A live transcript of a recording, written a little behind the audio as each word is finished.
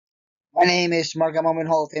My name is Mark. I'm Moment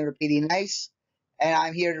Hall of Famer PD Nice, and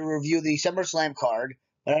I'm here to review the SummerSlam card.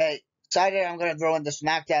 But I decided I'm going to throw in the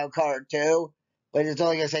SmackDown card too, but it's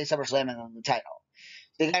only going to say SummerSlam and then the title.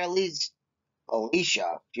 They got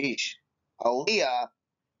Aaliyah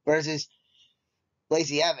versus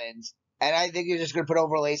Lacey Evans, and I think you're just going to put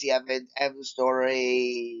over Lacey Evans'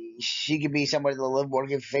 story. She could be somebody to live more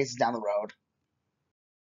good faces down the road.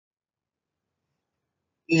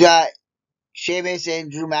 You got Sheamus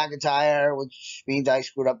and Drew McIntyre, which means I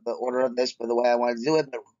screwed up the order of this by the way I wanted to do it,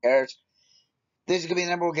 but who cares? This is going to be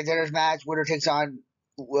the number one contenders match. Winner takes on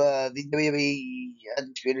the WWE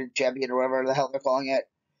Undisputed Champion, or whatever the hell they're calling it,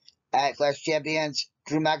 at Clash Champions.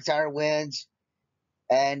 Drew McIntyre wins,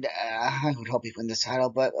 and I would hope he wins this title,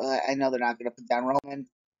 but I know they're not going to put down Roman.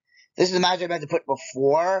 This is a match I meant to put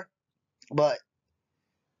before, but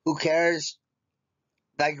who cares?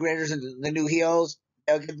 Like Raiders and the new heels,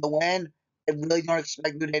 they'll get the win. I really don't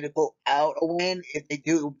expect New Day to pull out a win. If they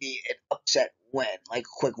do, it would be an upset win, like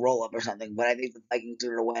a quick roll up or something. But I think the Vikings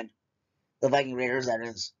are going to win. The Viking Raiders, that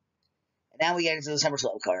is. And now we get into the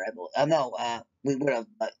SummerSlam card, I believe. No, we would have,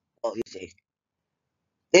 but, well, you see.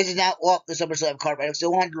 This is not off the SummerSlam card, but I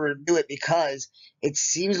still wanted to review it because it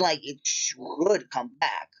seems like it should come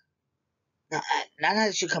back. Not that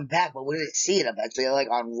it should come back, but we didn't see it eventually, like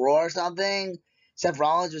on Raw or something. Seth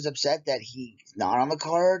Rollins was upset that he's not on the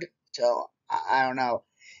card, so I don't know.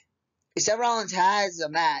 If Seth Rollins has a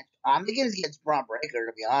match, I'm thinking it's against Braun Breaker,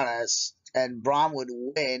 to be honest, and Braun would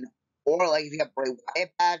win. Or like if you got Bray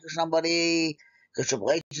Wyatt back or somebody, because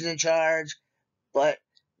Triple H is in charge. But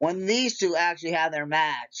when these two actually have their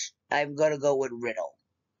match, I'm gonna go with Riddle.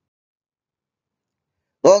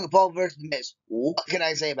 Logan Paul versus Miz. What can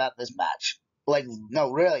I say about this match? Like,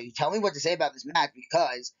 no, really, tell me what to say about this match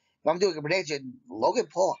because if I'm doing a prediction, Logan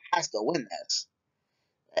Paul has to win this.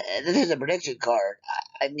 This is a prediction card.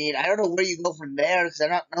 I mean, I don't know where you go from there because I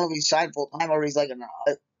don't know if he's signed full time or he's like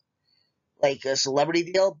a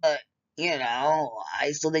celebrity deal. But you know,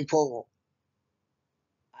 I still think Paul.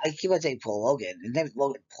 I keep on saying Paul Logan. His name's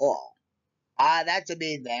Logan Paul. That's a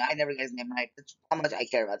mean thing. I never get his name right. That's how much I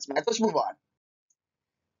care about this match. Let's move on.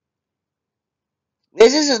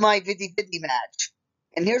 This is my 50-50 match.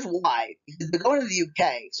 And here's why. Because they're going to the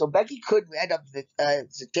UK, so Becky could end up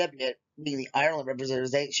as the champion, being the Ireland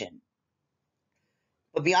representation.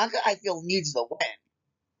 But Bianca, I feel, needs the win.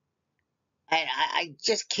 And I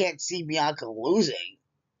just can't see Bianca losing.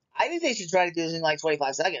 I think they should try to do this in like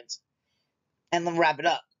 25 seconds and then wrap it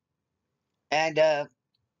up. And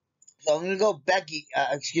so I'm going to go Becky.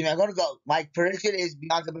 Excuse me, I'm going to go. My prediction is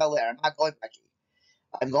Bianca Belair. I'm not going Becky.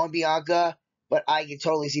 I'm going Bianca, but I can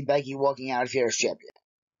totally see Becky walking out of here as champion.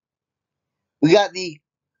 We got the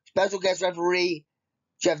special guest referee,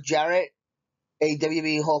 Jeff Jarrett, a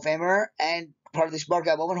WWE Hall of Famer, and part of the Smart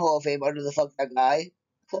Guy Moment Hall of Fame under the Fuck That Guy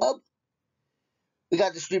Club. We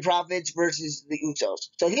got the Street Profits versus the Usos.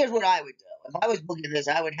 So here's what I would do. If I was booking this,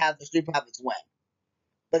 I would have the Street Profits win.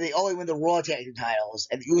 But they only win the Raw Tag Team titles,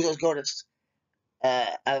 and the Usos go to what's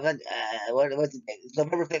the date? It's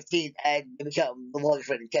November 15th, and they become the longest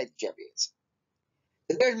reigning tag team champions.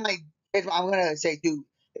 So I'm gonna say two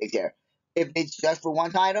things here. If it's just for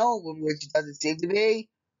one title, which it doesn't seem to be,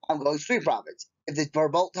 I'm going Street Profits. If it's for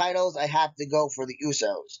both titles, I have to go for the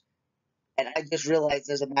Usos. And I just realized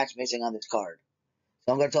there's a match missing on this card.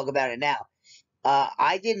 So I'm going to talk about it now.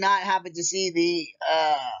 I did not happen to see the,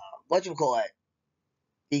 whatchamacallit,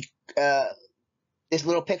 the, this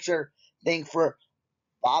little picture thing for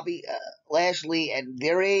Bobby Lashley and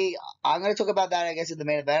Theory. I'm going to talk about that, I guess, in the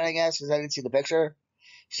main event, I guess, because I didn't see the picture.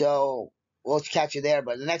 So we'll catch you there.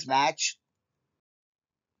 But the next match,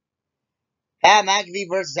 Pat McAfee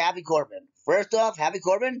versus Happy Corbin. First off, Happy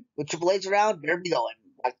Corbin with Triple H around, better be going.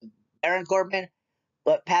 Back to Baron Corbin.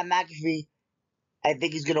 But Pat McAfee, I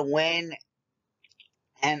think he's going to win.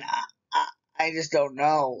 And I just don't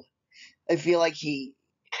know. I feel like he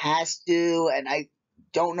has to, and I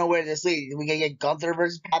don't know where this leads. We gonna get Gunther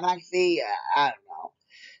versus Pat McAfee? I don't know.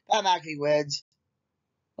 Pat McAfee wins.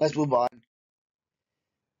 Let's move on.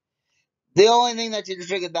 The only thing that's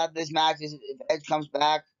interesting about this match is if Edge comes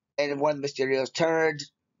back and if one of the Mysterios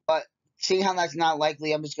turns. But seeing how that's not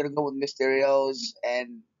likely, I'm just gonna go with Mysterios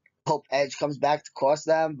and hope Edge comes back to cost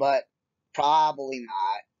them, but probably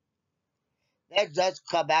not. That does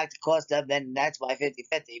come back to cost them, then that's my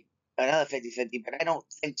 50-50. Another 50-50, but I don't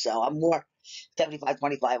think so. I'm more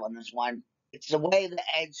 75-25 on this one. It's the way the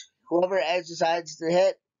Edge, whoever Edge decides to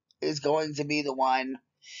hit, is going to be the one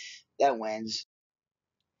that wins.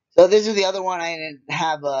 So this is the other one I didn't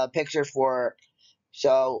have a picture for.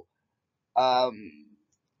 So um,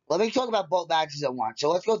 let me talk about both matches at once. So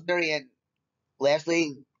let's go Theory and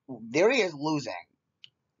Lashley. Theory is losing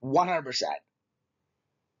 100%.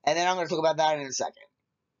 And then I'm going to talk about that in a second.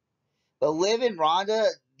 But Liv and Ronda,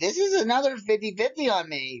 this is another 50-50 on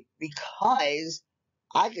me because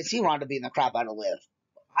I can see Ronda beating the crap out of Liv.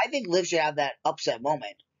 I think Liv should have that upset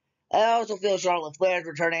moment. I also feel Charlotte Flair's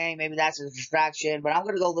returning. Maybe that's a distraction. But I'm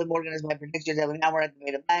going to go Liv Morgan as my prediction. Now we're at the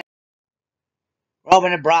main event.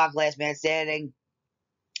 Roman and Brock, last man standing.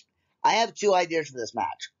 I have two ideas for this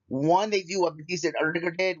match. One, they do what Batista and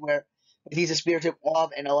Undertaker did, where Batista spears him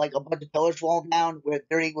off and like a bunch of pillars fall down, where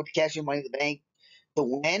they're able to cash in Money in the Bank to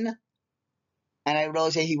win. And I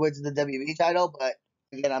really say he wins the WWE title, but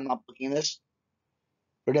again, I'm not booking this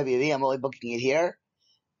for WWE. I'm only booking it here.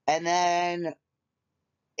 And then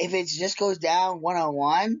if it just goes down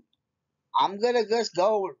 1-on-1, I'm gonna just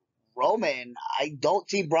go with Roman. I don't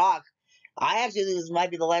see Brock. I actually think this might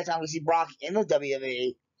be the last time we see Brock in the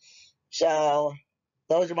WWE. So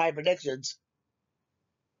those are my predictions.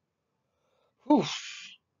 Whew.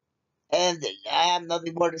 And I have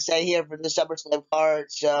nothing more to say here for the SummerSlam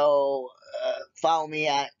card. So follow me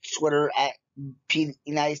at Twitter at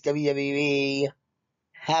Nice WWE.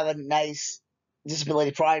 Have a nice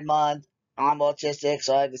Disability Pride Month. I'm autistic,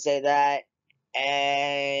 so I have to say that.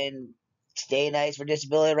 And stay nice for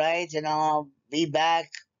disability rights. And I'll be back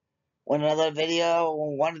with another video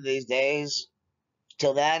one of these days.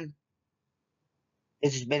 Till then,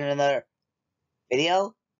 this has been another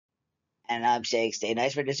video. And I'm saying stay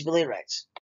nice for disability rights.